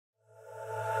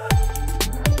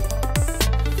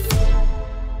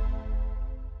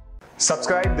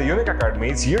Subscribe the Unique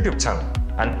Academy's YouTube channel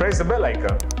and press the bell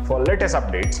icon for latest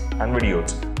updates and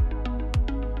videos.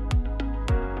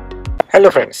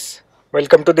 Hello friends,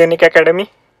 welcome to the Unique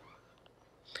Academy.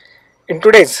 In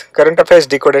today's current affairs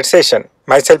decoded session,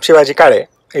 myself Shivaji Kale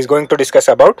is going to discuss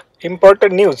about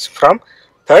important news from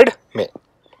 3rd May.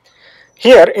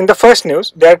 Here in the first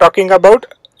news, they are talking about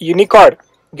Unicode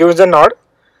gives a nod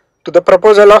to the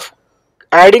proposal of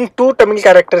adding 2 Tamil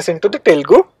characters into the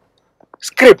Telugu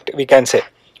script, we can say.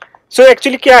 So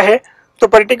actually क्या है, तो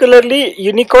particularly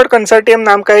Unicode consortium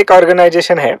नाम का एक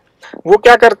organisation है, वो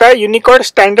क्या करता है, यूनिकोड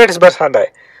स्टैंडर्ड्स बनाता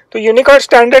है. तो यूनिकोड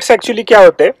स्टैंडर्ड्स एक्चुअली क्या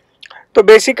होते हैं, तो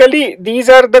basically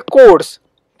these are the codes,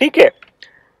 ठीक है,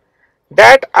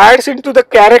 that adds into the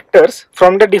characters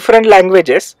from the different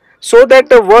languages so that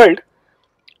the world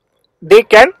they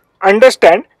can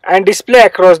understand and display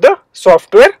across the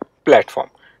software platform.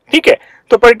 ठीक है,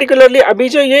 तो पर्टिकुलरली अभी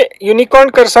जो ये यूनिकॉर्न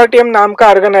कंसोर्टियम नाम का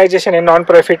ऑर्गेनाइजेशन है, नॉन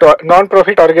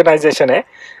प्रॉफिट ऑर्गेनाइजेशन है,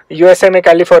 यूएसए में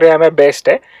कैलिफोर्निया में बेस्ड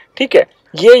है. ठीक है,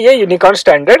 ये यूनिकॉर्न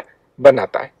स्टैंडर्ड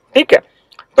बनाता है. ठीक है,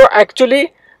 तो actually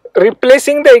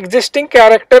replacing the existing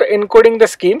character encoding the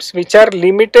schemes which are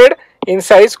limited in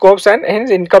size, scopes and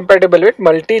hence incompatible with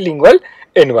multilingual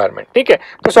environment. ठीक है,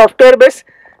 तो सॉफ्टवेयर बेस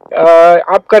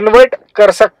आप कन्वर्ट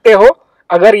कर सकते हो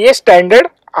अगर ये स्टैंडर्ड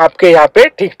आपके यहाँ पे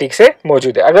ठीक से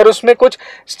मौजूद है. अगर उसमें कुछ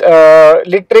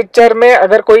लिटरेचर में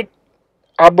अगर कोई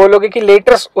आप बोलोगे कि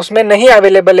लेटर्स उसमें नहीं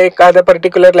अवेलेबल है एक आधा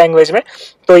पर्टिकुलर लैंग्वेज में,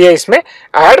 तो ये इसमें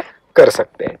ऐड कर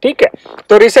सकते हैं. ठीक है,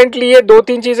 तो रिसेंटली ये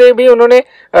 2-3 चीजें भी उन्होंने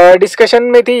डिस्कशन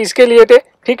में थी, इसके लिए थे.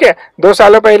 ठीक है, 2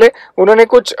 सालों पहले उन्होंने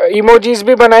कुछ इमोजीज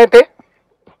भी बनाए थे.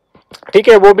 ठीक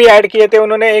है, वो भी ऐड किए थे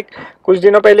उन्होंने. एक कुछ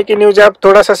दिनों पहले की न्यूज आप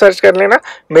थोड़ा सा सर्च कर लेना,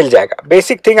 मिल जाएगा.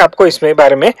 बेसिक थिंग आपको इसमें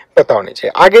बारे में पता होनी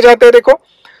चाहिए. आगे जाते हैं, देखो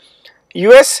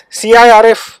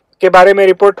USCIRF के बारे में,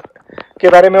 रिपोर्ट के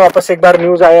बारे में वापस एक बार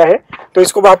न्यूज आया है, तो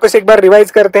इसको वापस एक बार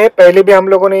रिवाइज करते हैं. पहले भी हम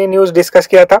लोगों ने ये न्यूज डिस्कस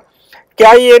किया था.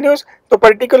 क्या ये न्यूज, तो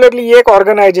पर्टिकुलरली ये एक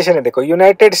ऑर्गेनाइजेशन है, देखो,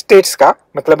 यूनाइटेड स्टेट्स का,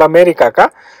 मतलब अमेरिका का.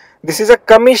 This is a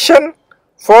commission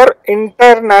for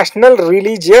international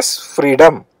religious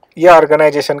freedom, ये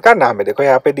ऑर्गेनाइजेशन का नाम है. देखो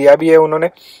यहाँ पे दिया भी है उन्होंने,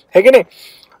 है कि नहीं.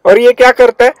 और ये क्या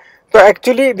करता है, तो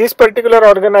actually this particular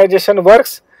organisation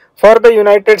works for the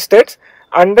United states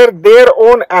under their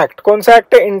own act. कौन सा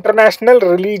एक्ट है, इंटरनेशनल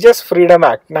रिलीजियस फ्रीडम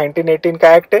एक्ट, 1918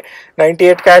 का एक्ट है,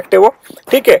 98 का एक्ट है वो.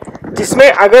 ठीक है, जिसमें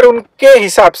अगर उनके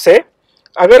हिसाब से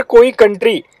अगर कोई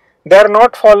country they are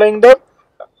not following the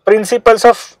principles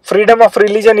of freedom of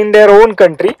religion in their own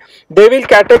country, they will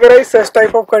categorize such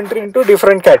type of country into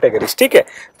different categories. ठीक है,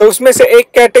 तो उसमें से एक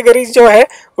कैटेगरी जो है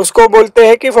उसको बोलते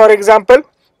हैं कि फॉर एग्जांपल,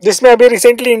 जिसमें अभी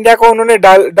रिसेंटली इंडिया को उन्होंने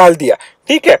डाल दिया.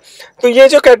 ठीक है, तो ये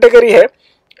जो कैटेगरी है,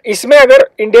 इसमें अगर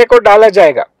इंडिया को डाला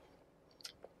जाएगा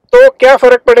तो क्या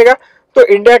फर्क पड़ेगा, तो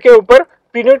इंडिया के ऊपर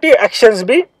पिन्यूटिव एक्शंस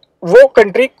भी वो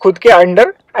कंट्री खुद के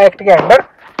अंडर, एक्ट के अंडर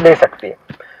ले सकती है.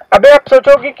 अभी आप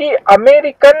सोचोगे कि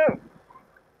अमेरिकन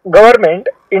गवर्नमेंट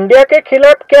इंडिया के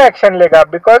खिलाफ क्या एक्शन लेगा,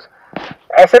 बिकॉज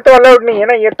ऐसे तो अलाउड नहीं है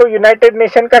ना, ये तो यूनाइटेड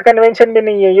नेशन का कन्वेंशन भी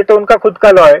नहीं है, ये तो उनका खुद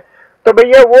का लॉ है. तो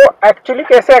भैया वो एक्चुअली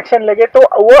कैसे एक्शन लेंगे, तो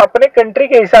वो अपने कंट्री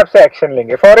के हिसाब से एक्शन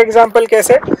लेंगे. फॉर एग्जांपल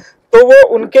कैसे, तो वो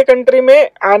उनके कंट्री में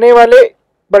आने वाले,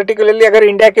 पर्टिकुलरली अगर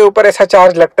इंडिया के ऊपर ऐसा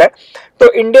चार्ज लगता है,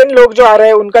 तो इंडियन लोग जो आ रहे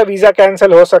हैं उनका वीजा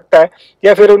कैंसिल हो सकता है,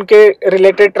 या फिर उनके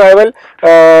रिलेटेड ट्रैवल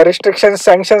रिस्ट्रिक्शंस,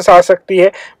 सैंक्शंस आ सकती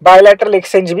है. बायलैटरल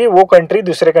एक्सचेंज भी वो कंट्री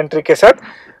दूसरे कंट्री के साथ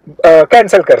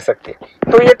कैंसिल कर सकती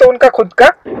है. तो ये तो उनका खुद का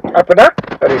अपना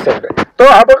रिसेंट है. तो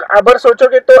अब अगर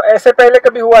सोचोगे तो ऐसे पहले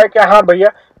कभी हुआ है क्या, हाँ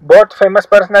भैया, बहुत फेमस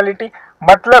पर्सनालिटी,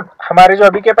 मतलब हमारे जो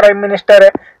अभी के प्राइम मिनिस्टर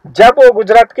है, जब वो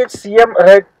गुजरात के सीएम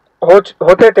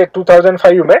होते थे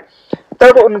 2005 में,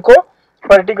 तब उनको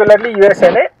पर्टिकुलरली यूएसए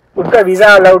ने उनका वीजा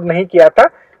अलाउड नहीं किया था,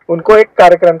 उनको एक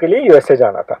कार्यक्रम के लिए यूएसए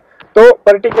जाना था. तो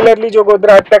पर्टिकुलरली जो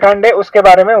गोधरा हत्याकांड है उसके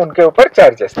बारे में उनके ऊपर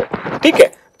चार्जेस थे. ठीक है,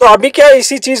 तो अभी क्या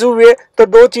इसी चीज हुई है, तो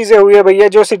 2 चीजें हुई है भैया.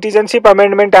 जो सिटीजनशिप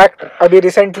अमेंडमेंट एक्ट अभी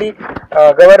रिसेंटली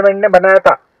गवर्नमेंट ने बनाया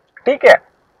था, ठीक है,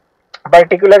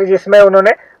 पर्टिकुलर जिसमें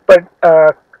उन्होंने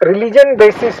रिलीजन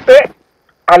बेसिस पे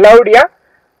अलाउड या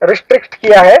रिस्ट्रिक्ट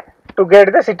किया है to get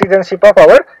the citizenship of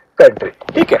our country.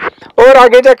 ठीक है, और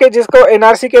आगे जाके जिसको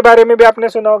एनआरसी के बारे में भी आपने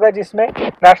सुना होगा, जिसमें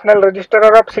नेशनल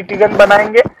रजिस्टर ऑफ सिटीजन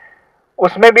बनाएंगे,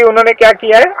 उसमें भी उन्होंने क्या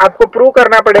किया है, आपको प्रूव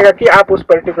करना पड़ेगा कि आप उस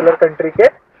पर्टिकुलर कंट्री के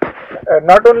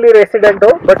नॉट ओनली रेसिडेंट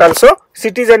हो बट ऑल्सो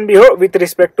सिटीजन भी हो with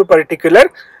respect to particular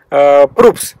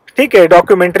proofs. ठीक है,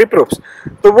 डॉक्यूमेंट्री प्रूफ्स.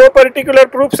 तो वो पर्टिकुलर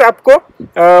प्रूफ्स आपको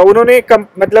उन्होंने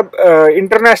मतलब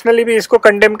इंटरनेशनली भी इसको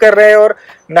कंडेम कर रहे हैं, और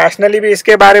नेशनली भी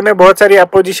इसके बारे में बहुत सारी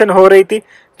अपोजिशन हो रही थी.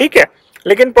 ठीक है,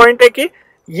 लेकिन पॉइंट है कि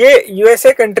ये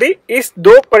यूएसए कंट्री इस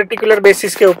 2 पर्टिकुलर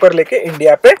बेसिस के ऊपर लेके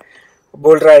इंडिया पे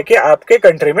बोल रहा है कि आपके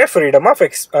कंट्री में फ्रीडम ऑफ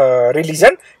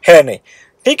रिलीजन है नहीं।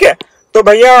 ठीक है, तो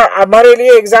भैया हमारे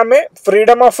लिए एग्जाम में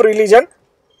फ्रीडम ऑफ रिलीजन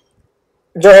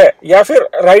जो है या फिर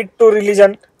राइट टू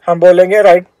रिलीजन हम बोलेंगे,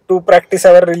 right to practice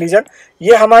our religion,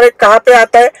 ये हमारे कहाँ पे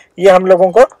आता है ये हम लोगों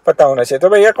को पता होना चाहिए। तो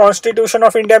भैया कॉन्स्टिट्यूशन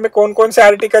ऑफ इंडिया में कौन कौन से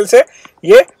आर्टिकल्स है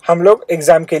ये हम लोग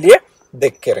एग्जाम के लिए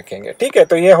देख के रखेंगे। ठीक है,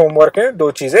 तो ये होमवर्क है,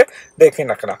 2 चीजें देख के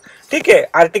रखना। ठीक है,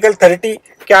 आर्टिकल 30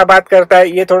 क्या बात करता है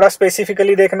ये थोड़ा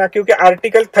स्पेसिफिकली देखना, क्योंकि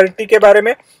आर्टिकल 30 के बारे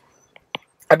में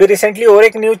अभी रिसेंटली और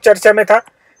एक न्यूज चर्चा में था,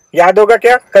 याद होगा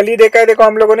क्या, कल ही देखा है। देखो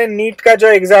हम लोगों ने नीट का जो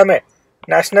एग्जाम है,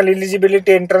 नेशनल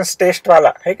एलिजिबिलिटी एंट्रेंस टेस्ट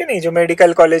वाला है कि नहीं, जो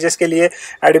मेडिकल कॉलेजेस के लिए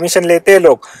एडमिशन लेते हैं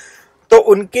लोग, तो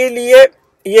उनके लिए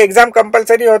ये एग्जाम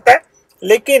कंपलसरी होता है।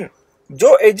 लेकिन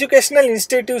जो एजुकेशनल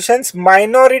इंस्टीट्यूशंस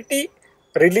माइनॉरिटी,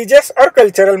 रिलीजियस और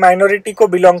कल्चरल माइनॉरिटी को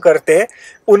बिलोंग करते हैं,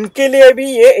 उनके लिए भी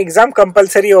ये एग्जाम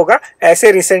कंपलसरी होगा,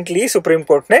 ऐसे रिसेंटली सुप्रीम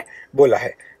कोर्ट ने बोला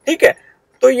है। ठीक है,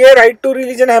 तो ये राइट टू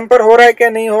रिलीजन हैम्पर हो रहा है क्या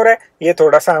नहीं हो रहा है, ये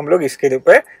थोड़ा सा हम लोग इसके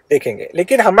ऊपर देखेंगे।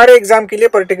 लेकिन हमारे एग्जाम के लिए,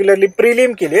 पर्टिकुलरली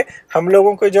प्रीलिम के लिए, हम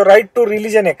लोगों को जो राइट टू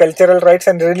रिलीजन है, cultural rights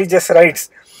and religious rights,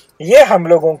 ये हम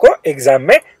लोगों को एग्जाम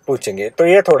में पूछेंगे। तो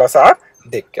ये थोड़ा सा आप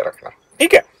देख के रखना।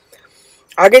 ठीक है,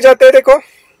 आगे जाते हैं। देखो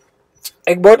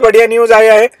एक बहुत बढ़िया न्यूज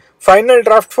आया है, final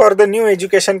draft for the new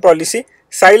education policy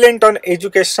silent on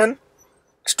education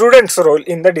students role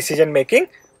in the decision making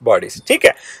bodies. ठीक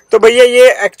है, तो भैया ये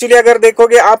एक्चुअली अगर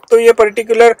देखोगे आप, तो ये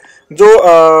पर्टिकुलर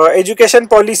जो एजुकेशन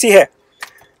पॉलिसी है,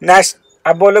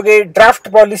 आप बोलोगे ड्राफ्ट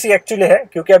पॉलिसी एक्चुअली है,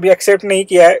 क्योंकि अभी एक्सेप्ट नहीं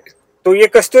किया है। तो ये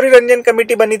कस्तूरी रंजन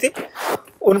कमेटी बनी थी,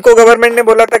 उनको गवर्नमेंट ने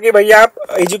बोला था कि भैया आप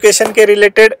एजुकेशन के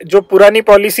रिलेटेड जो पुरानी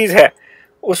पॉलिसीज है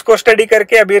उसको स्टडी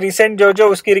करके अभी रिसेंट जो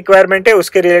उसकी रिक्वायरमेंट है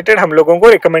उसके रिलेटेड हम लोगों को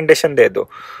रिकमेंडेशन दे दो।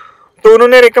 तो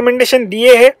उन्होंने रिकमेंडेशन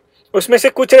दिए हैं, उसमें से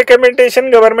कुछ रिकमेंडेशन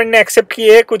गवर्नमेंट ने एक्सेप्ट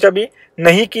किए हैं, कुछ अभी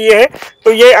नहीं किए हैं।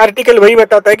 तो ये आर्टिकल वही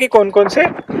बताता है कि कौन कौन से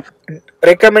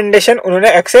रिकमेंडेशन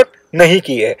उन्होंने एक्सेप्ट नहीं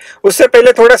किए हैं। उससे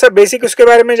पहले थोड़ा सा बेसिक उसके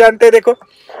बारे में जानते हैं। देखो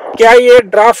क्या ये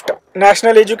ड्राफ्ट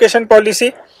नेशनल एजुकेशन पॉलिसी,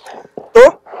 तो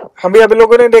हम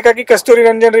लोगों ने देखा कि कस्तूरी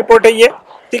रंजन रिपोर्ट है ये,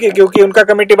 ठीक है, क्योंकि उनका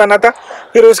कमेटी बना था।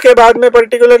 फिर उसके बाद में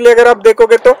पर्टिकुलरली अगर आप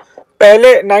देखोगे तो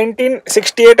पहले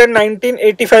 1968 एंड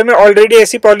 1985 में ऑलरेडी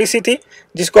ऐसी पॉलिसी थी,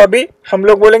 जिसको अभी हम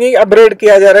लोग बोलेंगे अपग्रेड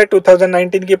किया जा रहा है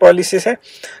 2019 की पॉलिसी से।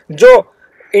 जो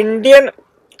इंडियन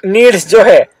नीड्स जो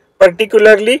है,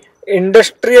 पर्टिकुलरली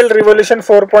इंडस्ट्रियल रिवोल्यूशन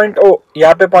 4.0,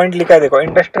 यहाँ पे पॉइंट लिखा है देखो,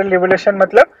 इंडस्ट्रियल रिवोल्यूशन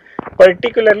मतलब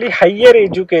पर्टिकुलरली हायर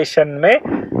एजुकेशन में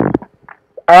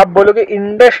आप बोलोगे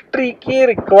इंडस्ट्री की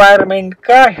रिक्वायरमेंट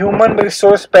का ह्यूमन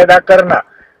रिसोर्स पैदा करना,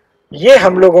 ये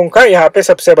हम लोगों का यहाँ पे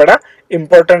सबसे बड़ा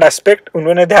इंपॉर्टेंट एस्पेक्ट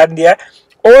उन्होंने ध्यान दिया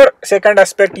है। और सेकंड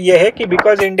एस्पेक्ट ये है कि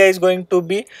because India is going to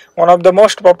be one of the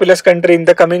most populous country in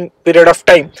the coming period of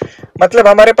time, मतलब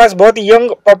हमारे पास बहुत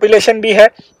यंग पॉपुलेशन भी है,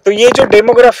 तो ये जो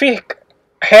डेमोग्राफी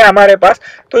है हमारे पास,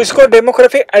 तो इसको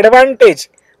डेमोग्राफी एडवांटेज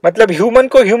मतलब ह्यूमन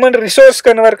को ह्यूमन रिसोर्स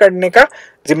कन्वर्ट करने का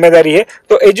जिम्मेदारी है।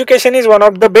 तो education is one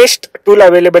of the best tool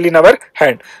available in our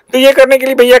hand. तो ये करने के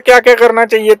लिए भैया क्या क्या करना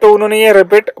चाहिए, तो उन्होंने ये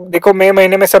रिपीट देखो मई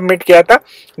महीने में सबमिट किया था,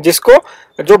 जिसको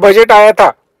जो बजट आया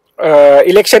था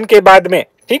इलेक्शन के बाद में,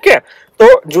 ठीक है,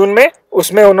 तो जून में,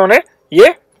 उसमें उन्होंने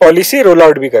ये पॉलिसी रोल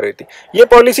आउट भी कर रही थी। ये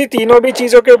पॉलिसी तीनों भी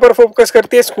चीजों के ऊपर फोकस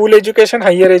करती है, school education,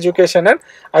 higher education and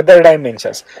other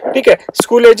dimensions. ठीक है,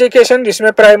 स्कूल एजुकेशन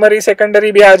जिसमें प्राइमरी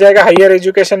सेकेंडरी भी आ जाएगा, हायर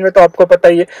एजुकेशन में तो आपको पता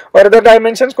ही है। और अदर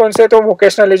डायमेंशंस कौन से, तो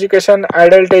vocational education,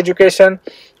 adult education,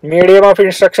 medium of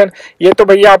instruction, ये तो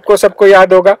भैया आपको सबको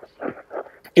याद होगा,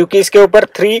 क्योंकि इसके ऊपर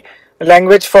 3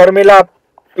 लैंग्वेज फॉर्मूला आप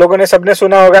लोगों ने सबने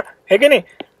सुना होगा, है कि नहीं।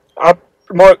 आप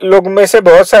लोग में से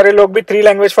बहुत सारे लोग भी 3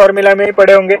 लैंग्वेज फार्मूला में ही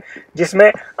पढ़े होंगे,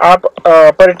 जिसमें आप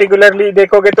पर्टिकुलरली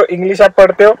देखोगे तो इंग्लिश आप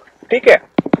पढ़ते हो, ठीक है,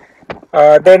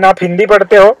 देन आप हिंदी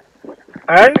पढ़ते हो,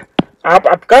 एंड आप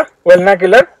आपका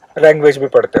वर्नाक्युलर लैंग्वेज भी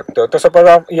पढ़ते हो। तो सपोज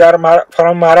आप यार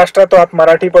फ्रॉम महाराष्ट्र तो आप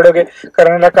मराठी पढ़ोगे,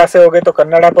 कर्नाटक से होगे तो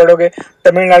कन्नड़ा पढ़ोगे,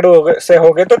 तमिलनाडु से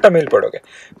होगे तो तमिल पढ़ोगे।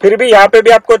 फिर भी यहाँ पे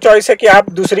भी आपको चॉइस है कि आप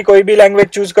दूसरी कोई भी लैंग्वेज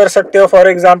चूज कर सकते हो। फॉर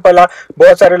एग्जाम्पल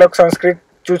बहुत सारे लोग संस्कृत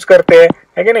चूज करते हैं,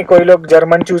 है कि नहीं, कोई लोग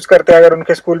जर्मन चूज करते हैं अगर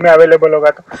उनके स्कूल में अवेलेबल होगा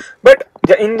तो। बट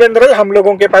इन जनरल हम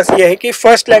लोगों के पास ये है कि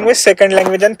first language, second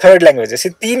language and third language, ऐसी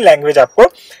 3 लैंग्वेज आपको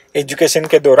एजुकेशन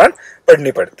के दौरान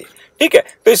पढ़नी पड़ती है। ठीक है,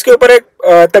 तो इसके ऊपर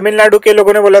एक तमिलनाडु के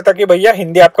लोगों ने बोला था कि भैया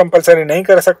हिंदी आप कंपलसरी नहीं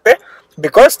कर सकते,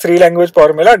 because 3 language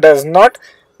formula does not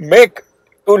make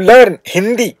to learn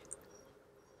Hindi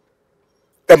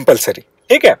compulsory.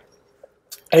 ठीक है,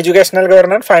 educational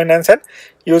governance, finance and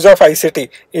use of ICT,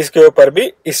 इसके ऊपर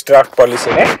भी इस ड्राफ्ट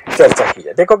पॉलिसी ने चर्चा की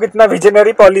है। देखो कितना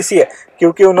विजनरी पॉलिसी है,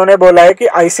 क्योंकि उन्होंने बोला है कि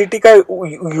आईसीटी का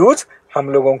यूज हम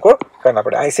लोगों को करना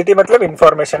पड़े। आईसीटी मतलब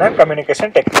इंफॉर्मेशन एंड कम्युनिकेशन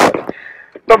टेक्नोलॉजी।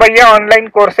 तो भैया ऑनलाइन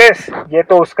कोर्सेस ये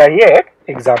तो उसका ही एक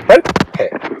एग्जाम्पल है।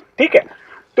 ठीक है,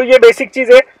 तो ये बेसिक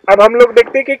चीज है। अब हम लोग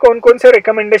देखते हैं कि कौन कौन से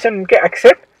रिकमेंडेशन उनके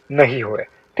एक्सेप्ट नहीं हुए।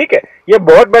 ठीक है, ये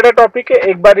बहुत बड़ा टॉपिक है,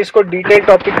 एक बार इसको डिटेल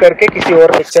टॉपिक करके किसी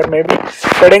और लेक्चर में भी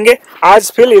पढ़ेंगे।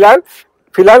 आज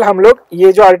फिलहाल हम लोग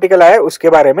ये जो आर्टिकल आया है उसके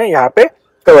बारे में यहाँ पे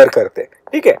कवर करते हैं।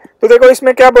 ठीक है, तो देखो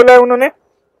इसमें क्या बोला है उन्होंने,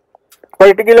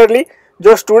 पर्टिकुलरली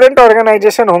जो स्टूडेंट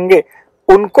ऑर्गेनाइजेशन होंगे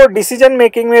उनको डिसीजन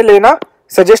मेकिंग में लेना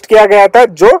सजेस्ट किया गया था,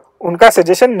 जो उनका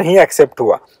सजेशन नहीं एक्सेप्ट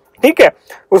हुआ। ठीक है,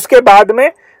 उसके बाद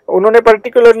में उन्होंने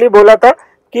पर्टिकुलरली बोला था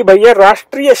कि भैया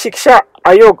राष्ट्रीय शिक्षा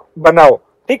आयोग बनाओ।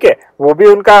 ठीक है, वो भी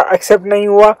उनका एक्सेप्ट नहीं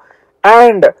हुआ।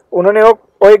 एंड उन्होंने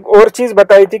एक और चीज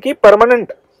बताई थी कि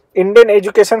परमानेंट इंडियन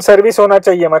एजुकेशन सर्विस होना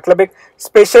चाहिए, मतलब एक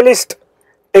स्पेशलिस्ट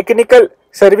टेक्निकल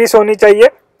सर्विस होनी चाहिए।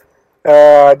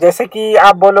 जैसे कि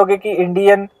आप बोलोगे कि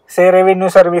इंडियन से रेवेन्यू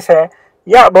सर्विस है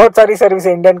या बहुत सारी सर्विस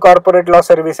है, इंडियन कॉर्पोरेट लॉ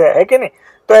सर्विस है कि नहीं,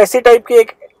 तो ऐसी टाइप की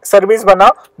एक सर्विस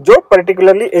बनाओ जो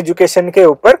पर्टिकुलरली एजुकेशन के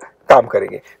ऊपर काम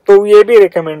करेगी। तो ये भी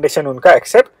रिकमेंडेशन उनका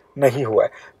एक्सेप्ट नहीं हुआ है।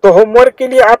 तो होमवर्क के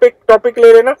लिए आप एक टॉपिक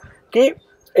ले लेना कि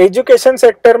एजुकेशन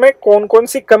सेक्टर में कौन कौन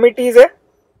सी कमिटीज है,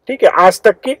 ठीक है, आज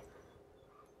तक की,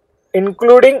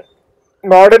 इंक्लूडिंग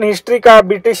मॉडर्न हिस्ट्री का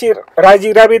ब्रिटिश राज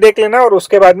इरा भी देख लेना और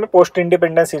उसके बाद में पोस्ट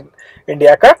इंडिपेंडेंस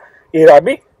इंडिया का इरा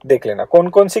भी देख लेना। कौन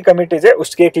कौन सी कमिटीज है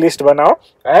उसकी एक लिस्ट बनाओ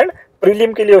एंड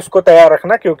प्रीलिम के लिए उसको तैयार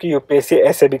रखना, क्योंकि यूपीएससी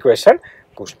ऐसे भी क्वेश्चन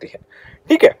पूछती है।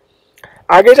 ठीक है,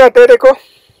 आगे जाते हैं। देखो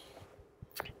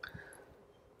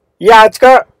ये आज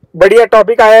का बढ़िया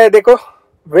टॉपिक आया है, देखो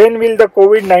when will the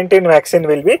covid vaccine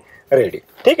will be ready.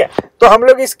 ठीक है, तो हम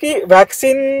लोग इसकी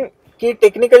वैक्सीन की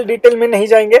टेक्निकल डिटेल में नहीं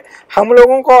जाएंगे, हम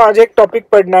लोगों को आज एक टॉपिक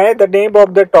पढ़ना है। The name of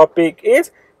the topic is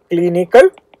clinical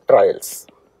trials.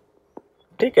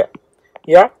 ठीक है,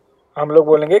 या हम लोग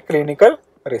बोलेंगे क्लिनिकल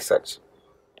रिसर्च।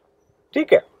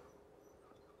 ठीक है,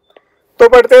 तो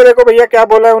पढ़ते हैं। देखो भैया क्या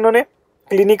बोला है उन्होंने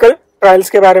क्लिनिकल ट्रायल्स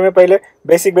के बारे में, पहले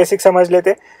बेसिक समझ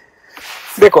लेते।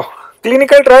 देखो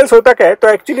क्लिनिकल ट्रायल्स होता क्या है, तो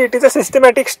actually it is a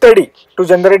systematic study to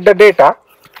generate the data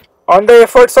on the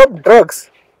effects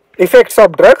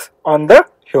of drugs on the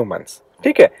humans.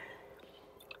 ठीक है,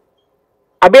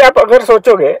 अभी आप अगर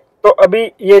सोचोगे तो अभी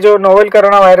ये जो नोवेल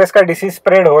कोरोना वायरस का डिसीज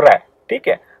स्प्रेड हो रहा है, ठीक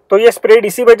है, तो ये स्प्रेड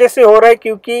इसी वजह से हो रहा है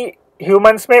क्योंकि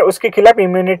ह्यूमंस में उसके खिलाफ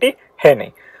इम्यूनिटी है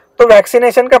नहीं। तो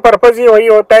वैक्सीनेशन का पर्पज ही वही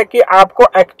होता है कि आपको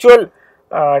एक्चुअल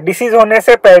डिसीज होने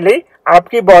से पहले ही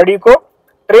आपकी बॉडी को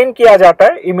ट्रेन किया जाता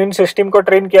है, इम्यून सिस्टम को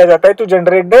ट्रेन किया जाता है to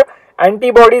generate the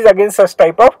antibodies against such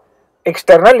type of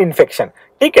external infection.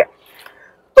 ठीक है,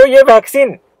 तो ये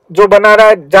वैक्सीन जो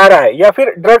जा रहा है या फिर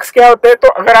ड्रग्स क्या होते हैं, तो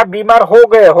अगर आप बीमार हो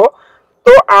गए हो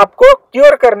तो आपको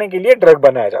क्योर करने के लिए ड्रग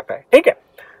बनाया जाता है। ठीक है,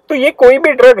 तो ये कोई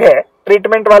भी ड्रग है,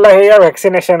 ट्रीटमेंट वाला है या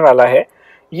वैक्सीनेशन वाला है,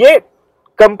 ये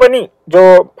कंपनी जो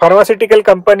फार्मास्यूटिकल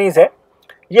कंपनीज है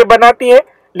ये बनाती है,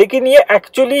 लेकिन ये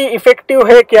एक्चुअली इफेक्टिव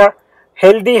है क्या,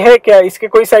 हेल्दी है क्या, इसके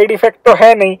कोई साइड इफेक्ट तो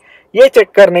है नहीं, ये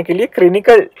चेक करने के लिए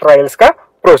क्लिनिकल ट्रायल्स का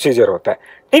प्रोसीजर होता है।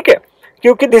 ठीक है,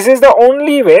 क्योंकि this is the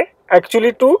only way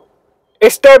actually to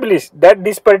establish that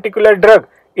this particular drug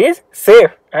is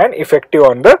safe and effective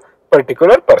on the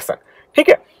particular person. ठीक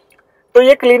है, तो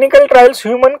ये क्लिनिकल ट्रायल्स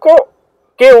ह्यूमन को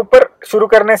के ऊपर शुरू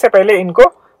करने से पहले इनको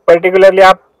पर्टिकुलरली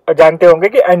आप जानते होंगे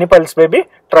कि एनिमल्स पे भी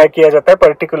ट्राई किया जाता है,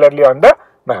 पर्टिकुलरली ऑन द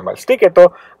मैमल्स। ठीक है, तो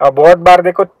बहुत बार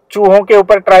देखो चूहों के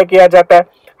ऊपर ट्राई किया जाता है,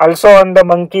 ऑल्सो ऑन द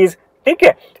मंकीज। ठीक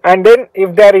है, and then if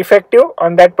they are effective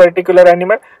on that particular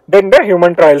animal then the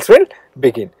human trials will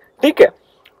begin. ठीक है,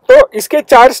 तो इसके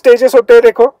 4 स्टेजेस होते हैं।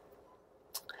 देखो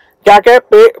क्या क्या है,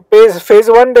 फेज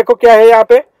 1 देखो क्या है यहाँ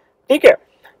पे। ठीक है,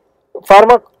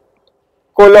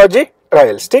 फार्माकोलॉजी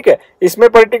ट्रायल्स। ठीक है, इसमें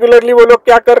पर्टिकुलरली वो लोग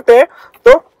क्या करते हैं,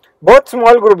 तो बहुत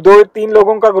स्मॉल ग्रुप 2-3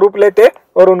 लोगों का ग्रुप लेते हैं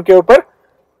और उनके ऊपर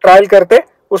ट्रायल करते।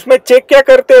 उसमें चेक क्या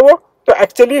करते हैं वो, तो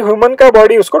एक्चुअली ह्यूमन का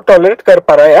बॉडी उसको टॉलरेट कर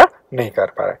पा रहा है या नहीं कर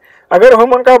पा रहा है। अगर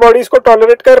ह्यूमन का बॉडी इसको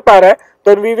टॉलरेट कर पा रहा है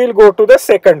तो we will go to the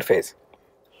second phase.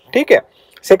 ठीक है,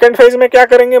 सेकंड फेज में क्या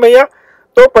करेंगे भैया,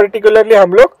 तो पर्टिकुलरली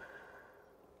हम लोग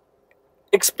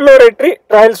एक्सप्लोरेटरी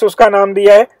ट्रायल्स उसका नाम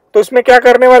दिया है। तो इसमें क्या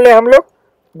करने वाले हैं हम लोग,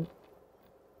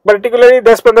 पर्टिकुलरली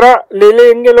 10-15 ले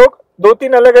लेंगे लोग,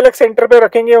 2-3 अलग अलग सेंटर पे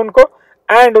रखेंगे उनको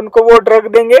एंड उनको वो ड्रग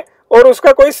देंगे और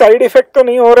उसका कोई साइड इफेक्ट तो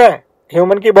नहीं हो रहा है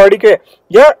ह्यूमन की बॉडी के,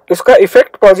 या उसका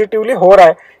इफेक्ट पॉजिटिवली हो रहा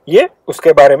है, ये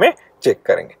उसके बारे में चेक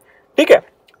करेंगे। ठीक है,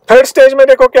 थर्ड स्टेज में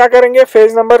देखो क्या करेंगे,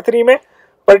 फेज नंबर 3 में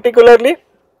पर्टिकुलरली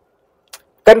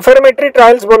कंफर्मेटरी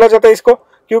ट्रायल्स बोला जाता है इसको,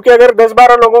 क्योंकि अगर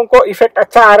 10-12 लोगों को इफेक्ट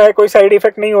अच्छा आ रहा है, कोई साइड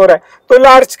इफेक्ट नहीं हो रहा है, तो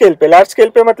लार्ज स्केल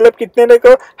पे मतलब कितने,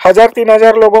 देखो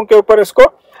 1000-3000 लोगों के ऊपर इसको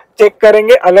चेक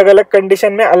करेंगे, अलग अलग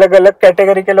कंडीशन में, अलग अलग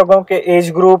कैटेगरी के लोगों के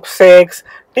एज ग्रुप, सेक्स,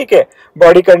 ठीक है,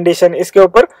 बॉडी कंडीशन, इसके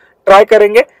ऊपर ट्राई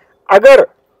करेंगे। अगर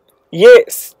ये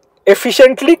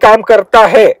एफिशिएंटली काम करता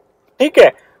है, ठीक है,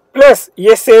 प्लस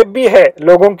ये सेफ भी है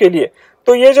लोगों के लिए।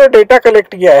 तो ये जो डेटा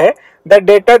कलेक्ट किया है, that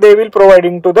data they will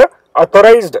providing to the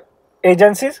authorised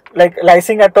agencies like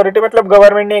licensing authority, मतलब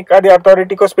गवर्नमेंट ने एक आधी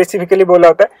अथॉरिटी को स्पेसिफिकली बोला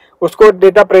होता है, उसको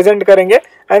डेटा प्रेजेंट करेंगे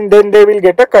and then they will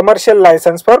get a commercial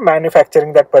licence for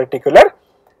manufacturing that particular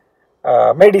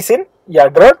medicine या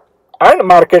ड्रग एंड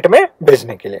मार्केट में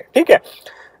भेजने के लिए, ठीक है।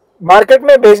 मार्केट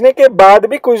में भेजने के बाद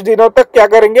भी कुछ दिनों तक क्या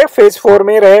करेंगे, फेज 4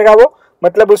 में रहेगा वो,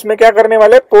 मतलब उसमें क्या करने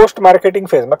वाले, पोस्ट मार्केटिंग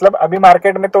फेज, मतलब अभी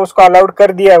मार्केट में तो उसको अलाउड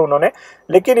कर दिया है उन्होंने,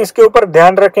 लेकिन इसके ऊपर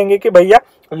ध्यान रखेंगे कि भैया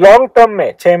लॉन्ग टर्म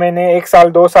में 6 महीने 1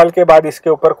 साल 2 साल के बाद इसके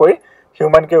ऊपर कोई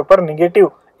ह्यूमन के ऊपर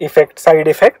निगेटिव इफेक्ट, साइड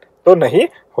इफेक्ट तो नहीं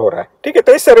हो रहा है, ठीक है।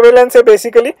 तो इस सर्वेलेंस है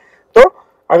बेसिकली, तो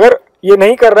अगर ये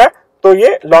नहीं कर रहा है तो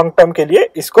ये लॉन्ग टर्म के लिए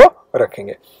इसको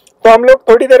रखेंगे। तो हम लोग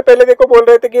थोड़ी देर पहले देखो बोल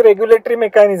रहे थे कि रेगुलेटरी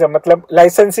मैकेनिज्म, मतलब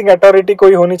लाइसेंसिंग अथॉरिटी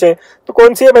कोई होनी चाहिए, तो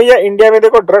कौन सी है भैया, इंडिया में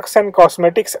देखो ड्रग्स एंड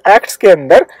कॉस्मेटिक्स एक्ट्स के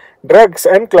अंदर ड्रग्स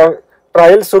एंड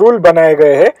ट्रायल्स रूल बनाए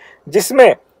गए हैं,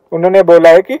 जिसमें उन्होंने बोला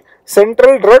है कि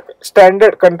central drug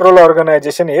standard control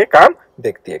organisation ये काम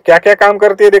देखती है। क्या क्या काम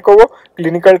करती है देखो, वो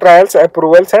clinical trials,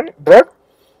 approvals and drug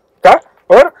का,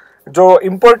 और जो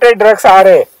इम्पोर्टेड ड्रग्स आ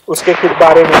रहे हैं उसके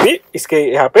बारे में भी इसके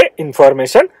यहाँ पे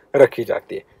इंफॉर्मेशन रखी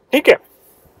जाती है, ठीक है।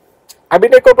 अभी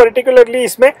देखो पर्टिकुलरली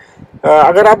इसमें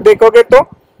अगर आप देखोगे तो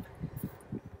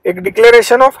एक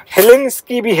डिक्लेरेशन ऑफ हेलेंस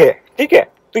की भी है, ठीक है।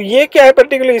 तो ये क्या है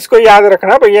पर्टिकुलर, इसको याद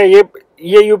रखना भैया,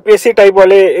 ये यूपीएससी टाइप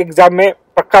वाले एग्जाम में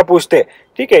पक्का पूछते हैं,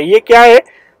 ठीक है। ये क्या है,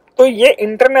 तो ये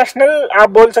इंटरनेशनल आप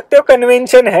बोल सकते हो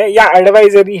कन्वेंशन है या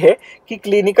एडवाइजरी है कि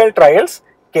क्लिनिकल ट्रायल्स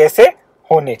कैसे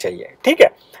होने चाहिए, ठीक है।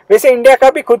 वैसे इंडिया का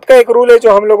भी खुद का एक रूल है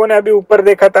जो हम लोगों ने अभी ऊपर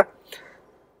देखा था।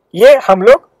 ये हम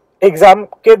लोग एग्जाम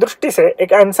के दृष्टि से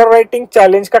एक आंसर राइटिंग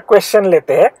चैलेंज का क्वेश्चन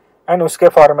लेते हैं एंड उसके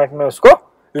फॉर्मेट में उसको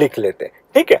लिख लेते हैं,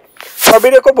 ठीक है। तो अभी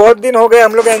देखो बहुत दिन हो गए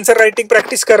हम लोग आंसर राइटिंग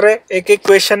प्रैक्टिस कर रहे हैं, एक एक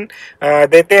क्वेश्चन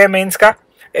देते हैं मेंस का,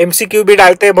 एमसीक्यू भी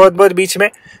डालते हैं बहुत बहुत बीच में।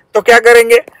 तो क्या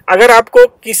करेंगे, अगर आपको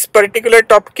किस पर्टिकुलर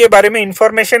टॉपिक के बारे में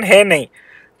इंफॉर्मेशन है नहीं,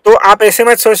 तो आप ऐसे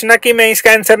मत सोचना कि मैं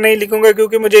इसका आंसर नहीं लिखूंगा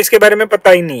क्योंकि मुझे इसके बारे में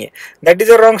पता ही नहीं है, that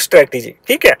is a wrong strategy,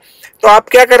 ठीक है। तो आप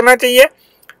क्या करना चाहिए,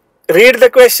 रीड द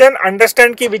क्वेश्चन,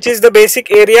 अंडरस्टैंड की which is the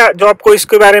basic area जो आपको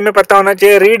इसके बारे में पता होना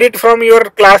चाहिए, read it from your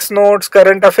class notes,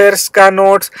 current affairs का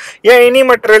नोट्स या any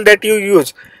material that you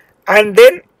use, and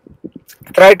then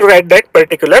try to right that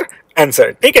particular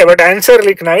answer, ठीक है। बट आंसर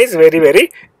लिखना इज वेरी वेरी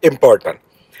इंपॉर्टेंट,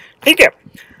 ठीक है।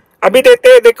 अभी देते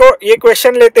हैं, देखो ये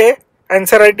क्वेश्चन लेते हैं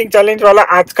आंसर राइटिंग चैलेंज वाला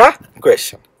आज का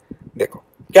क्वेश्चन। देखो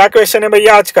क्या क्वेश्चन है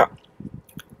भैया आज का,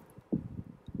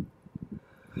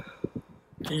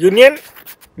 union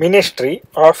Ministry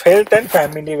of Health and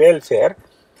Family Welfare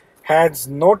has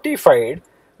notified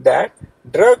that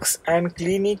drugs and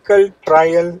clinical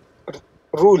trial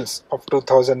rules of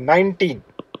 2019,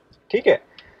 ठीक है,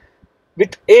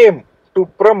 with aim to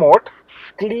promote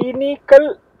clinical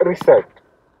research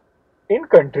in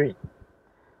country.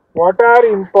 What are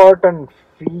important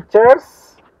features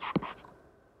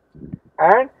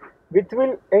and which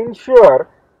will ensure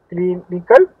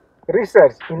clinical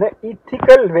research in an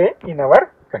ethical way in our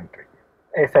country,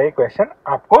 ऐसा ही question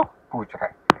आपको पूछ रहा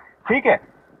है, ठीक है।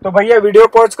 तो भैया वीडियो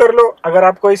पॉज कर लो, अगर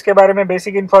आपको इसके बारे में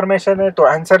बेसिक इंफॉर्मेशन है तो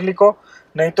आंसर लिखो,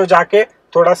 नहीं तो जाके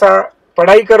थोड़ा सा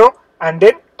पढ़ाई करो and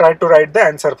then try to right the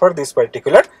answer for this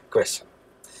particular question.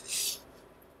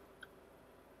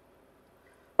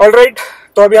 Alright,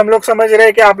 तो अभी हम लोग समझ रहे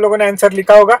हैं कि आप लोगों ने आंसर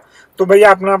लिखा होगा, तो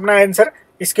भैया अपना अपना आंसर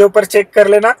इसके ऊपर चेक कर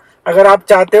लेना। अगर आप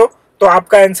चाहते हो तो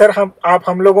आपका आंसर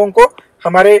हम लोगों को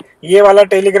हमारे ये वाला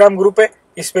टेलीग्राम ग्रुप है,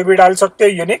 इस पे भी डाल सकते हो,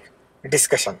 यूनिक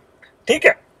डिस्कशन, ठीक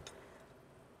है।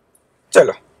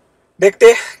 चलो देखते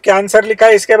हैं क्या आंसर लिखा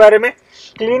है इसके बारे में।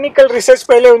 क्लिनिकल रिसर्च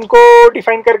पहले उनको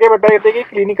डिफाइन करके बता देते कि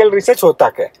क्लिनिकल रिसर्च होता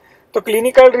क्या है। तो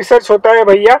क्लिनिकल रिसर्च होता है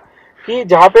भैया कि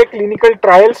जहाँ पे क्लिनिकल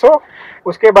ट्रायल्स हो,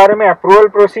 उसके बारे में अप्रूवल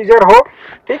प्रोसीजर हो,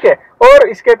 ठीक है, और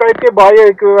इसके टाइप के बायो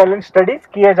इक्विवेलेंट स्टडीज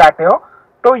किए जाते हो।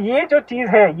 तो ये जो चीज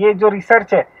है, ये जो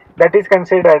रिसर्च है, that is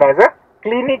considered as a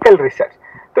clinical research.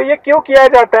 तो ये क्यों किया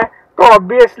जाता है, तो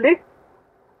ऑब्वियसली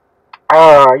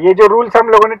ये जो रूल्स हम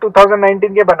लोगों ने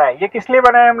 2019 के बनाए, ये किस लिए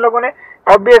बनाए हम लोगों ने,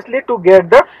 obviously to get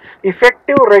the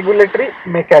effective regulatory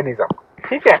mechanism,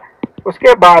 ठीक है।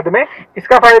 उसके बाद में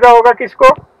इसका फायदा होगा किसको,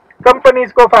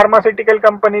 कंपनीज को, फार्मास्यूटिकल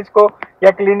कंपनीज को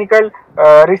या क्लिनिकल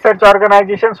रिसर्च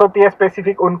ऑर्गेनाइजेशंस होती है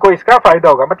स्पेसिफिक, उनको इसका फायदा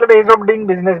होगा, मतलब एज ऑफ डूइंग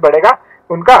बिजनेस बढ़ेगा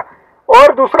उनका।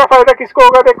 और दूसरा फायदा किसको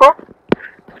होगा, देखो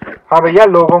हाँ भैया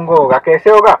लोगों को होगा। कैसे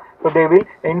होगा, तो they will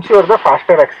ensure the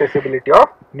faster accessibility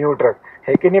of new drug,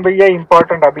 है कि नहीं भैया,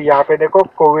 इंपॉर्टेंट। अभी यहाँ पे देखो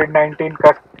कोविड-19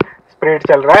 का स्प्रेड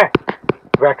चल रहा है,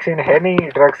 वैक्सीन है नहीं,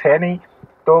 ड्रग्स है नहीं,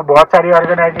 तो बहुत सारी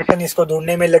ऑर्गेनाइजेशन इसको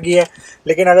ढूंढने में लगी है,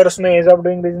 लेकिन अगर उसमें एज ऑफ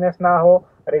डूइंग बिजनेस ना हो,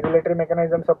 रेगुलेटरी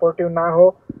मैकेनिज्म सपोर्टिव ना हो,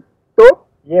 तो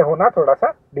ये होना थोड़ा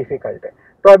सा डिफिकल्ट है।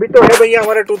 तो अभी तो है भैया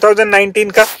हमारा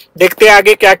 2019 का, देखते हैं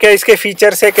आगे क्या क्या इसके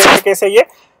फीचर्स है, कैसे कैसे ये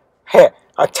है।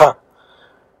 अच्छा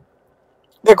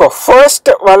देखो, फर्स्ट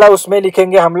वाला उसमें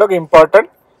लिखेंगे हम लोग, important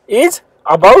is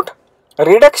about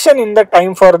reduction in the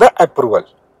time for the approval.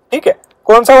 ठीक है,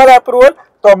 कौन सा वाला अप्रूवल?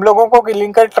 तो हम लोगों को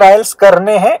क्लिनिकल ट्रायल्स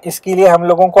करने हैं, इसके लिए हम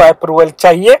लोगों को अप्रूवल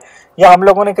चाहिए, या हम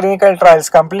लोगों ने क्लिनिकल ट्रायल्स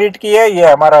कंप्लीट किए, ये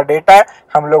हमारा डेटा है,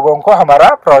 हम लोगों को हमारा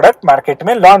प्रोडक्ट मार्केट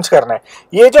में लॉन्च करना है।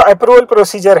 ये जो अप्रूवल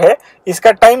प्रोसीजर है,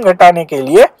 इसका टाइम घटाने के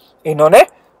लिए इन्होंने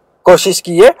कोशिश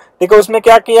की है। देखो उसमें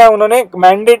क्या किया उन्होंने,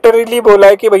 मैंडेटरीली बोला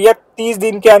है कि भैया 30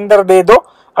 दिन के अंदर दे दो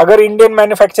अगर इंडियन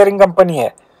मैन्युफैक्चरिंग कंपनी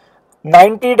है,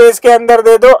 90 डेज के अंदर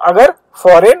दे दो अगर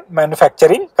फॉरेन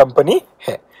मैन्युफैक्चरिंग कंपनी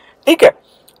है। ठीक है,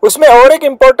 उसमें और एक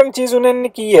इंपॉर्टेंट चीज उन्होंने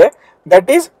की है, दैट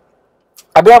इज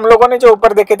अभी हम लोगों ने जो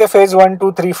ऊपर देखे थे फेज 1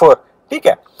 2 3 4, ठीक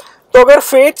है, तो अगर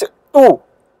फेज 2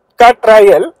 का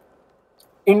ट्रायल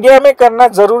इंडिया में करना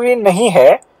जरूरी नहीं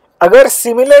है, अगर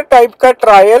सिमिलर टाइप का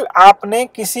ट्रायल आपने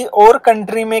किसी और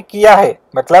कंट्री में किया है,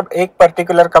 मतलब एक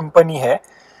पर्टिकुलर कंपनी है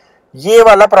ये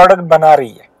वाला प्रोडक्ट बना रही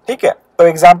है, ठीक है, तो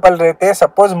एग्जांपल रहते हैं,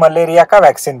 सपोज मलेरिया का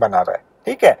वैक्सीन बना रहा है,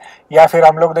 ठीक है, या फिर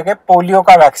हम लोग देखें पोलियो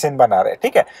का वैक्सीन बना रहे हैं,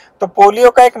 ठीक है, तो पोलियो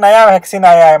का एक नया वैक्सीन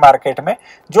आया है मार्केट में,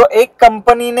 जो एक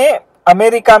कंपनी ने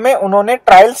अमेरिका में उन्होंने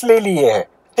ट्रायल्स ले लिए हैं,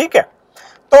 ठीक है,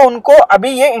 तो उनको अभी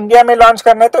ये इंडिया में लॉन्च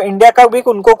करना है, तो इंडिया का भी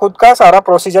उनको खुद का सारा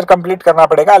प्रोसीजर कंप्लीट करना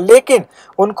पड़ेगा, लेकिन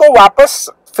उनको वापस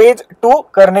फेज 2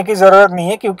 करने की जरूरत नहीं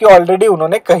है, क्योंकि ऑलरेडी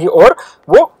उन्होंने कहीं और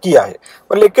वो किया है,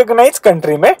 और रिकॉग्नाइज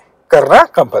कंट्री में करना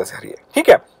कंपलसरी है। ठीक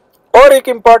है, और एक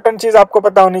इंपॉर्टेंट चीज आपको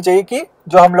पता होनी चाहिए कि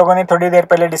जो हम लोगों ने थोड़ी देर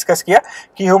पहले डिस्कस किया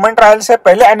कि ह्यूमन ट्रायल्स से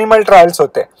पहले एनिमल ट्रायल्स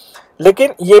होते हैं,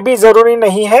 लेकिन ये भी जरूरी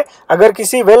नहीं है। अगर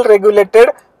किसी वेल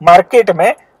रेगुलेटेड मार्केट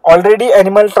में ऑलरेडी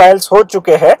एनिमल ट्रायल्स हो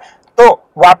चुके हैं, तो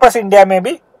वापस इंडिया में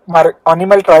भी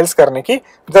एनिमल ट्रायल्स करने की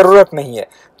जरूरत नहीं है।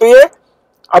 तो ये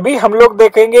अभी हम लोग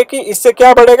देखेंगे कि इससे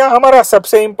क्या बढ़ेगा, हमारा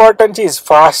सबसे इंपॉर्टेंट चीज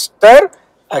faster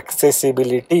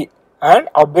accessibility and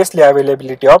obviously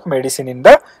availability of medicine in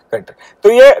the country. तो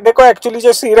ये देखो, एक्चुअली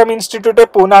जो सीरम इंस्टीट्यूट है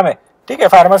पूना में, ठीक है,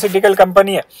 फार्मास्यूटिकल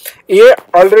कंपनी है, ये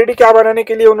ऑलरेडी क्या बनाने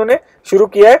के लिए उन्होंने शुरू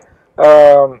किया है,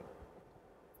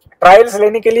 ट्रायल्स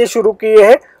लेने के लिए शुरू किए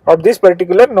हैं of this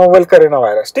particular novel corona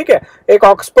virus. ठीक है, एक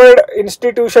ऑक्सफोर्ड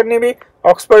इंस्टीट्यूशन ने भी,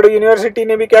 ऑक्सफोर्ड यूनिवर्सिटी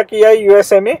ने भी क्या किया है,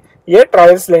 यूएसए में ये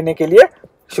ट्रायल्स लेने के लिए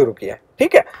शुरू किया है।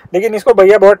 ठीक है, लेकिन इसको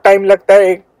भैया बहुत टाइम लगता है,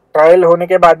 एक ट्रायल होने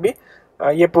के बाद भी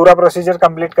ये पूरा प्रोसीजर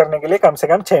कंप्लीट करने के लिए कम से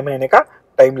कम 6 महीने का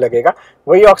टाइम लगेगा।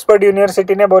 वही ऑक्सफोर्ड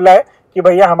यूनिवर्सिटी ने बोला है कि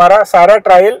भैया हमारा सारा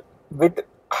ट्रायल विद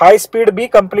हाई स्पीड भी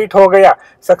कंप्लीट हो गया,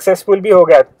 सक्सेसफुल भी हो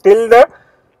गया, till the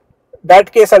that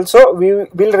case also we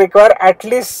will require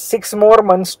at least 6 more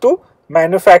months to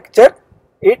manufacture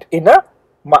it in अ,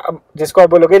 जिसको आप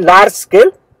बोलोगे लार्ज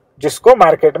स्केल, जिसको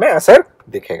मार्केट में असर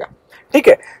दिखेगा। ठीक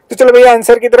है, तो चलो भैया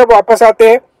आंसर की तरफ वापस आते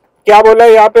हैं। क्या बोला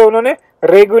है यहाँ पे उन्होंने,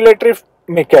 रेगुलेटरी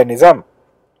मैकेनिज्म।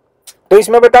 तो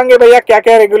इसमें बताएंगे भैया क्या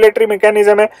क्या रेगुलेटरी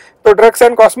मैकेनिज्म है। तो ड्रग्स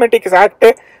एंड कॉस्मेटिक्स एक्ट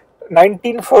है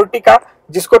 1940 का,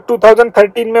 जिसको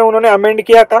 2013 में उन्होंने अमेंड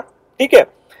किया था। ठीक है,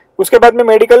 उसके बाद में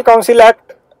मेडिकल काउंसिल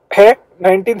एक्ट है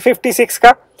 1956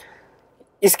 का,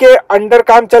 इसके अंडर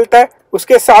काम चलता है।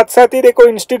 उसके साथ साथ ही देखो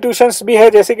इंस्टीट्यूशंस भी है,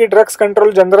 जैसे कि ड्रग्स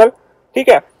कंट्रोल जनरल, ठीक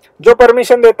है, जो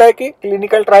परमिशन देता है कि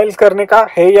क्लिनिकल ट्रायल्स करने का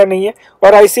है या नहीं है।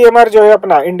 और आईसीएमआर जो है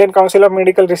अपना, Indian council of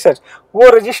medical research, वो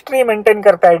रजिस्ट्री मेंटेन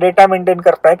करता है, डेटा मेंटेन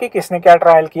करता है कि किसने क्या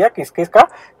ट्रायल किया, किस किस का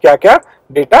क्या क्या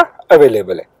डेटा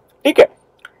अवेलेबल है। ठीक है,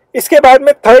 इसके बाद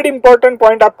में थर्ड इंपॉर्टेंट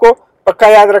पॉइंट आपको पक्का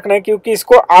याद रखना है, क्योंकि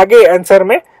इसको आगे आंसर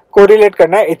में कोरिलेट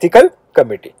करना है, एथिकल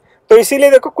कमिटी। तो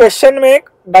इसीलिए देखो क्वेश्चन में एक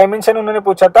डायमेंशन उन्होंने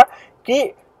पूछा था कि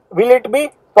will it be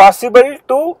possible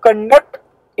to conduct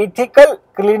ethical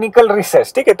clinical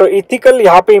research. ठीक है, तो इथिकल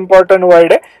यहाँ पे इंपॉर्टेंट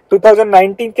वर्ड है,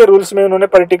 2019 के रूल्स में उन्होंने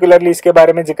पर्टिकुलरली इसके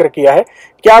बारे में जिक्र किया है।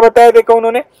 क्या बताया देखो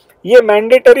उन्होंने, ये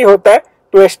मैंडेटरी होता है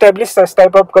to establish such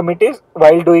type of committees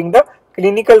while doing the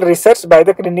clinical research by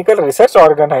the clinical research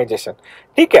organisation.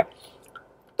 ठीक है,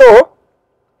 तो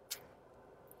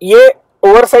ये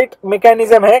ओवरसाइट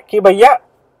मैकेनिज्म है कि भैया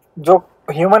जो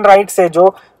ह्यूमन राइट्स है,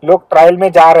 जो लोग ट्रायल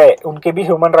में जा रहे हैं उनके भी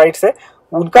ह्यूमन राइट्स है,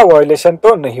 उनका वायलेशन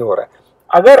तो नहीं हो रहा है।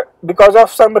 अगर बिकॉज ऑफ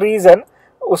सम रीजन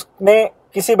उसने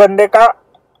किसी बंदे का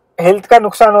हेल्थ का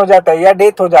नुकसान हो जाता है या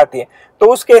डेथ हो जाती है, तो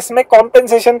उस केस में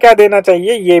कॉम्पेंसेशन क्या देना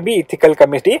चाहिए, ये भी इथिकल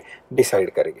कमिटी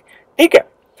डिसाइड करेगी। ठीक है,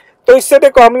 तो इससे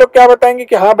देखो हम लोग क्या बताएंगे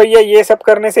कि हाँ भैया ये सब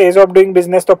करने से एज ऑफ डूइंग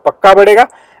बिजनेस तो पक्का बढ़ेगा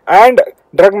and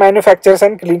drug manufacturers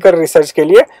and clinical research के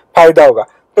लिए फायदा होगा।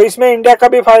 तो इसमें इंडिया का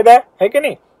भी फायदा है कि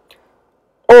नहीं।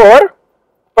 और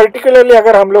पर्टिकुलरली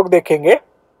अगर हम लोग देखेंगे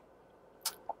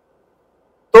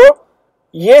तो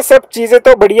ये सब चीजें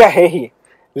तो बढ़िया है ही,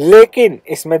 लेकिन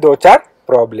इसमें 2-4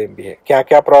 प्रॉब्लम भी है। क्या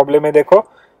क्या प्रॉब्लम है देखो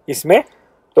इसमें,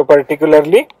 तो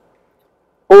particularly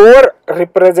over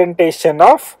representation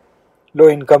of low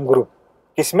income group,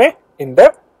 किसमें, in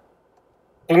the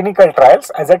clinical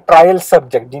trials as a trial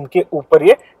subject, जिनके ऊपर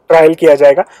ये ट्रायल किया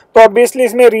जाएगा। तो ऑब्वियसली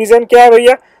इसमें रीजन क्या है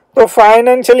भैया, तो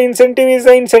financial incentive is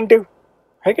the incentive,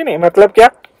 है कि नहीं, मतलब क्या,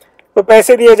 तो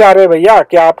पैसे दिए जा रहे हैं भैया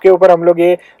कि आपके ऊपर हम लोग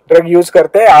ये ड्रग यूज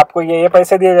करते हैं, आपको ये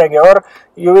पैसे दिए जाएंगे। और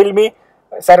you will be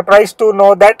surprise to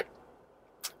know that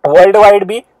world wide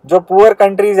भी जो पुअर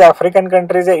कंट्रीज है, अफ्रीकन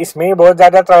कंट्रीज है, इसमें ही बहुत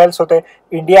ज्यादा ट्रायल्स होते हैं।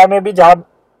 इंडिया में भी जहाँ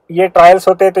ये ट्रायल्स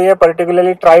होते हैं तो ये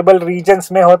पर्टिकुलरली ट्राइबल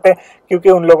रीजन्स में होते हैं, क्योंकि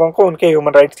उन लोगों को उनके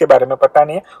ह्यूमन राइट्स के बारे में पता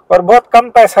नहीं है और बहुत कम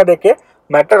पैसा देके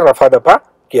मैटर रफा दफा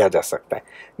किया जा सकता है।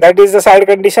 That is the side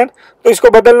condition. तो इसको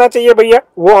बदलना चाहिए भैया,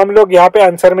 वो हम लोग यहाँ पे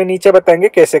आंसर में नीचे बताएंगे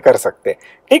कैसे कर सकते हैं,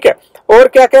 ठीक है। और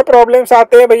क्या क्या प्रॉब्लम्स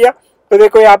आते हैं भैया, तो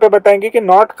देखो यहाँ पे बताएंगे कि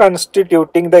not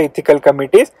constituting the ethical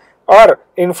committees और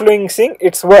influencing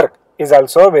it's work is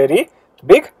also very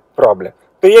big problem.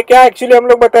 तो ये क्या एक्चुअली हम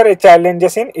लोग बता रहे,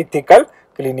 challenges in ethical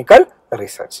clinical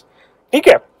research, ठीक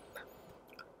है।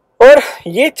 और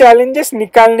ये चैलेंजेस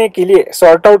निकालने के लिए,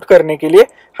 सॉर्ट आउट करने के लिए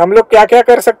हम लोग क्या क्या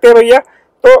कर सकते हैं भैया,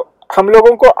 तो हम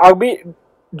लोगों को अभी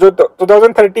जो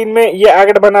 2013 में ये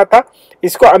एक्ट बना था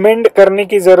इसको अमेंड करने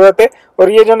की जरूरत है।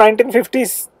 और ये जो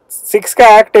 1956 का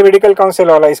एक्ट है मेडिकल काउंसिल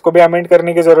वाला, इसको भी अमेंड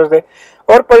करने की जरूरत है।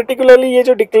 और पर्टिकुलरली ये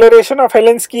जो डिक्लेरेशन ऑफ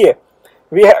हेलेंस की है,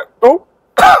 we have to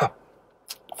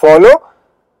follow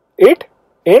it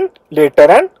in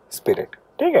letter and spirit,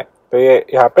 ठीक है। तो ये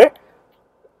यहाँ पे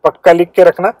पक्का लिख के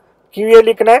रखना। क्यों ये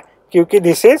लिखना है, क्योंकि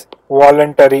this is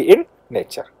voluntary in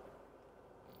nature,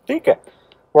 ठीक है।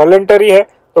 वॉलंटरी है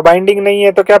तो बाइंडिंग नहीं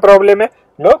है, तो क्या प्रॉब्लम है,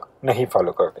 लोग नहीं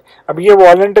फॉलो करते। अब ये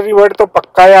वॉलंटरी वर्ड तो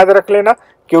पक्का याद रख लेना,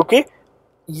 क्योंकि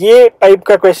ये टाइप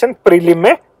का क्वेश्चन प्रीलिम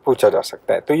में पूछा जा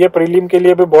सकता है। तो ये प्रीलिम के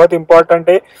लिए भी बहुत इंपॉर्टेंट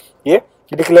है ये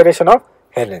डिक्लेरेशन ऑफ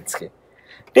हेलेंस की,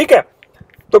 ठीक है।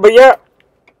 तो भैया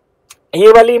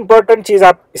ये वाली इंपॉर्टेंट चीज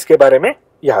आप इसके बारे में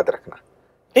याद रखना,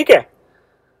 ठीक है।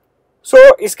 सो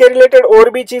इसके रिलेटेड और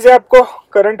भी चीजें आपको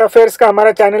करंट अफेयर्स का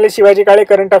हमारा चैनल है शिवाजी काले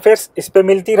करंट अफेयर्स, इस पे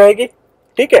मिलती रहेगी,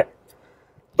 ठीक है।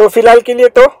 तो फिलहाल के लिए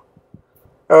तो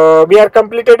we are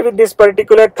completed with this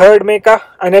particular 3rd May का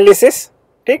एनालिसिस,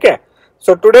 ठीक है।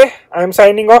 So today I am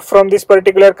signing off from this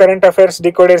particular current affairs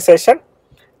decoded session.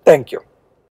 Thank you.